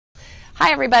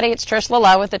Hi everybody, it's Trish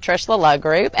Leleux with the Trish Leleux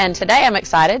Group, and today I'm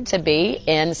excited to be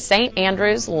in St.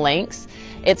 Andrews Links.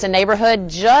 It's a neighborhood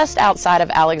just outside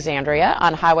of Alexandria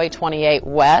on Highway 28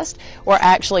 West. We're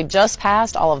actually just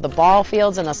past all of the ball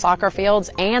fields and the soccer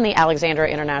fields and the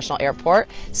Alexandria International Airport,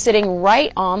 sitting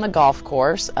right on the golf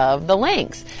course of the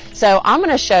Links. So I'm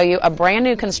going to show you a brand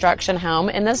new construction home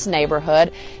in this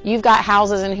neighborhood. You've got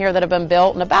houses in here that have been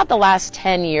built in about the last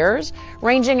 10 years,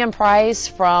 ranging in price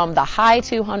from the high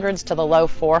 200s to the low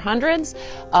 400s.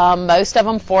 Most of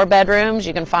them 4 bedrooms.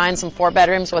 You can find some 4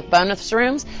 bedrooms with bonus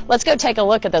rooms. Let's go take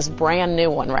a look at this brand new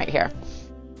one right here.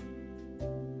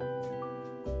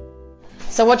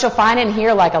 So what you'll find in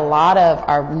here, like a lot of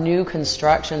our new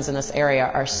constructions in this area,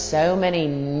 are so many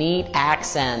neat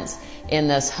accents in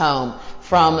this home,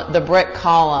 from the brick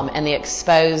column and the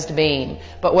exposed beam.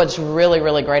 But what's really,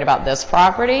 really great about this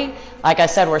property, like I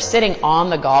said, we're sitting on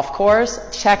the golf course.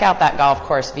 Check out that golf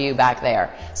course view back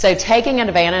there. So taking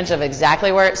advantage of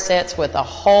exactly where it sits with a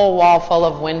whole wall full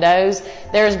of windows,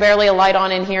 there's barely a light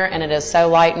on in here, and it is so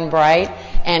light and bright,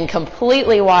 and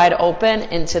completely wide open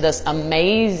into this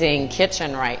amazing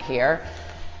kitchen right here.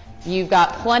 You've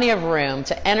got plenty of room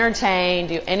to entertain,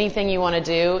 do anything you want to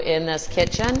do in this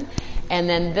kitchen. And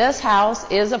then this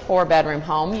house is a 4-bedroom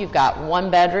home. You've got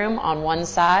 1 bedroom on one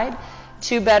side,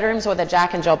 2 bedrooms with a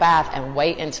Jack and Jill bath, and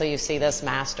wait until you see this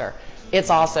master. It's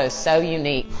also so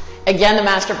unique. Again, the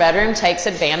master bedroom takes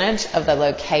advantage of the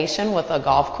location with a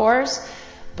golf course.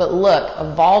 But look,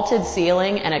 a vaulted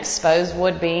ceiling and exposed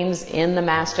wood beams in the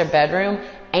master bedroom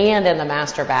and in the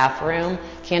master bathroom.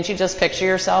 Can't you just picture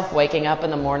yourself waking up in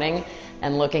the morning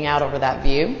and looking out over that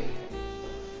view?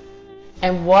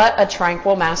 And what a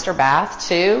tranquil master bath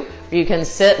too. You can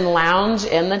sit and lounge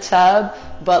in the tub,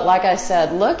 but like I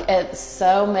said, look at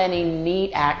so many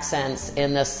neat accents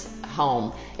in this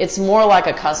home. It's more like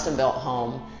a custom built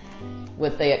home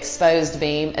with the exposed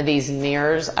beam and these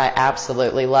mirrors I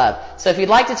absolutely love. So if you'd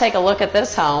like to take a look at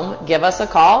this home, give us a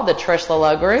call, the Trish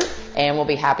Leleux Group, and we'll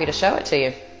be happy to show it to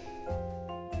you.